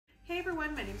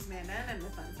everyone, my name is Amanda and I'm the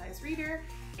Fun Size Reader,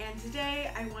 and today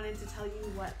I wanted to tell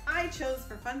you what I chose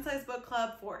for Fun Size Book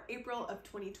Club for April of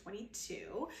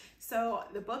 2022. So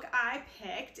the book I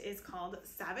picked is called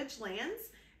Savage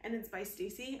Lands and it's by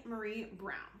Stacey Marie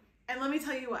Brown. And let me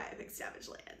tell you why I picked Savage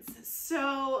Lands.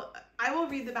 So I will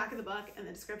read the back of the book in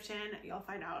the description. You'll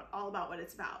find out all about what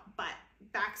it's about, but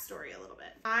backstory a little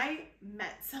bit. I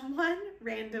met someone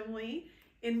randomly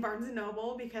in Barnes &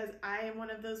 Noble because I am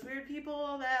one of those weird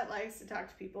people that likes to talk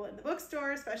to people in the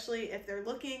bookstore, especially if they're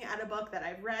looking at a book that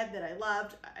I've read that I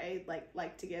loved. I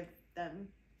like to give them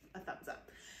a thumbs up.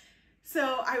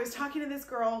 So I was talking to this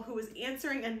girl who was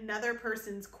answering another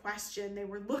person's question. They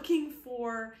were looking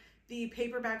for the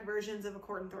paperback versions of A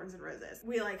Court in Thorns and Roses.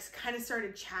 We kind of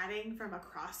started chatting from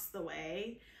across the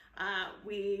way.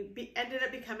 We ended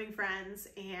up becoming friends,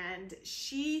 and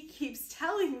she keeps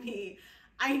telling me,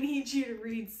 I need you to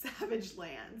read Savage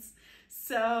Lands.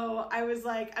 So I was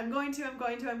like, I'm going to.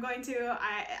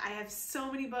 I have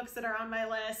so many books that are on my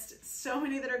list, so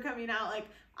many that are coming out.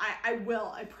 I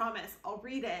will, I promise, I'll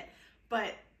read it,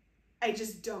 but I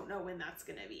just don't know when that's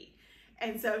gonna be.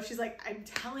 And so she's like, I'm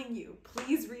telling you,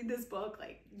 please read this book.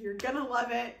 You're gonna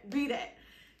love it, read it.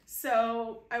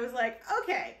 So I was like,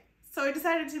 okay. So I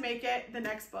decided to make it the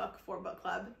next book for book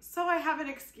club, so I have an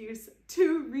excuse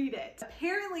to read it.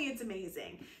 Apparently it's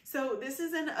amazing. So this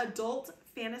is an adult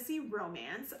fantasy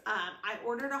romance. I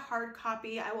ordered a hard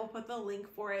copy. I will put the link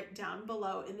for it down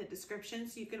below in the description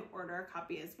so you can order a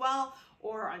copy as well,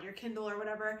 or on your Kindle or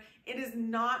whatever. It is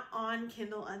not on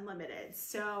Kindle Unlimited.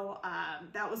 So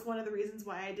that was one of the reasons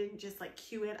why I didn't just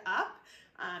queue it up,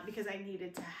 because I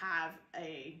needed to have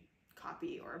a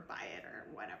copy or buy it or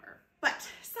whatever. But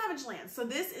Savage Lands. So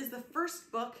this is the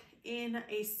first book in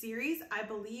a series. I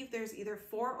believe there's either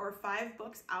 4 or 5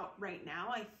 books out right now.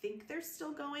 I think they're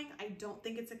still going. I don't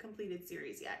think it's a completed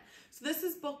series yet. So this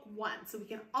is book 1, so we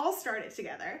can all start it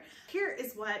together. Here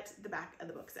is what the back of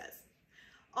the book says.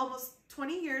 Almost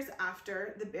 20 years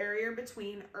after the barrier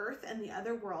between Earth and the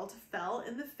other world fell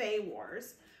in the Fae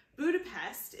Wars,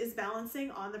 Budapest is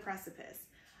balancing on the precipice.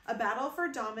 A battle for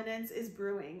dominance is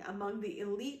brewing among the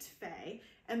elite Fae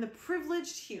and the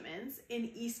privileged humans in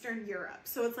Eastern Europe.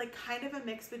 So it's kind of a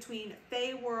mix between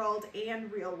Fae world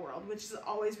and real world, which is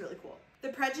always really cool. The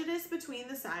prejudice between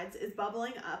the sides is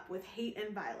bubbling up with hate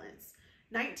and violence.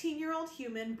 19-year-old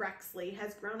human Brexley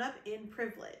has grown up in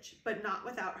privilege, but not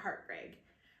without heartbreak.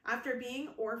 After being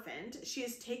orphaned, she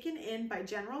is taken in by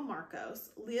General Marcos,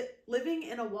 living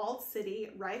in a walled city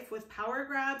rife with power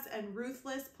grabs and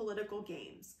ruthless political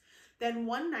games. Then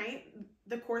one night,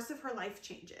 the course of her life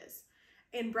changes,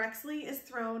 and Brexley is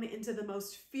thrown into the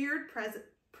most feared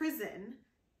prison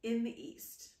in the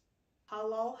East.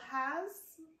 Halal-Haz?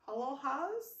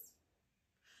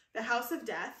 The House of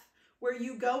Death, where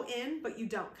you go in, but you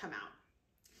don't come out.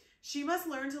 She must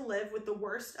learn to live with the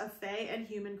worst of Fae and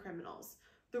human criminals.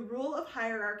 The rule of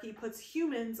hierarchy puts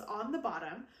humans on the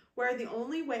bottom, where the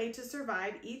only way to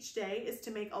survive each day is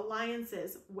to make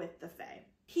alliances with the Fae.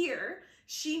 Here,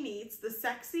 she meets the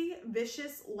sexy,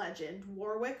 vicious legend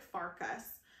Warwick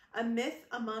Farkas, a myth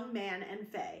among man and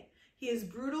Fae. He is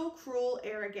brutal, cruel,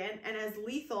 arrogant, and as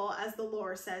lethal as the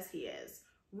lore says he is,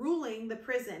 ruling the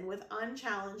prison with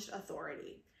unchallenged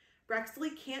authority.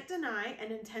 Brexley can't deny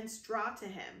an intense draw to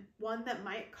him, one that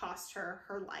might cost her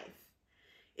her life.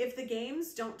 If the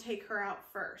games don't take her out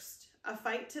first, a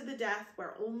fight to the death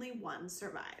where only one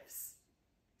survives.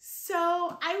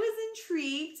 So I was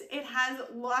intrigued. It has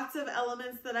lots of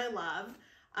elements that I love.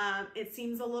 It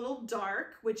seems a little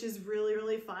dark, which is really,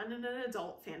 really fun in an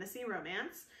adult fantasy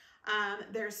romance.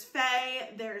 There's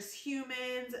Fae, there's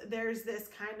humans, there's this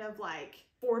kind of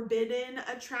forbidden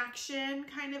attraction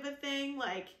kind of a thing.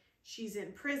 She's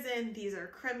in prison, these are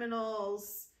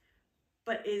criminals.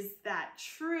 But is that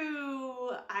true?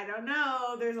 I don't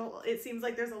know. It seems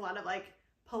like there's a lot of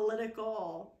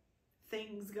political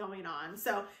things going on.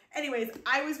 So anyways,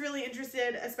 I was really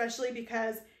interested, especially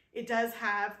because it does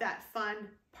have that fun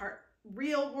part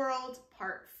real world,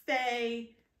 part Fae,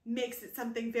 makes it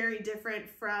something very different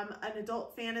from an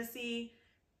adult fantasy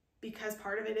because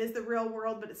part of it is the real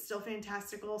world, but it's still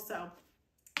fantastical. So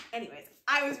anyways,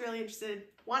 I was really interested,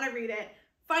 want to read it.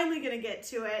 Finally gonna get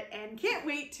to it and can't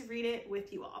wait to read it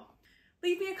with you all.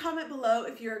 Leave me a comment below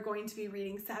if you're going to be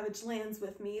reading Savage Lands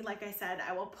with me. Like I said,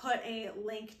 I will put a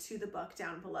link to the book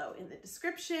down below in the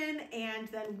description, and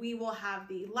then we will have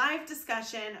the live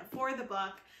discussion for the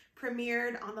book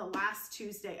premiered on the last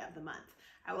Tuesday of the month.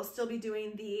 I will still be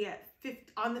doing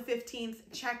on the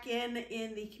 15th check-in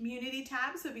in the community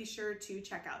tab, so be sure to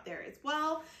check out there as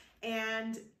well.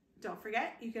 And don't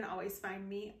forget, you can always find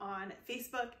me on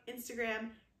Facebook, Instagram,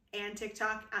 and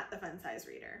TikTok at The Fun Size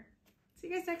Reader. See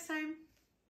you guys next time.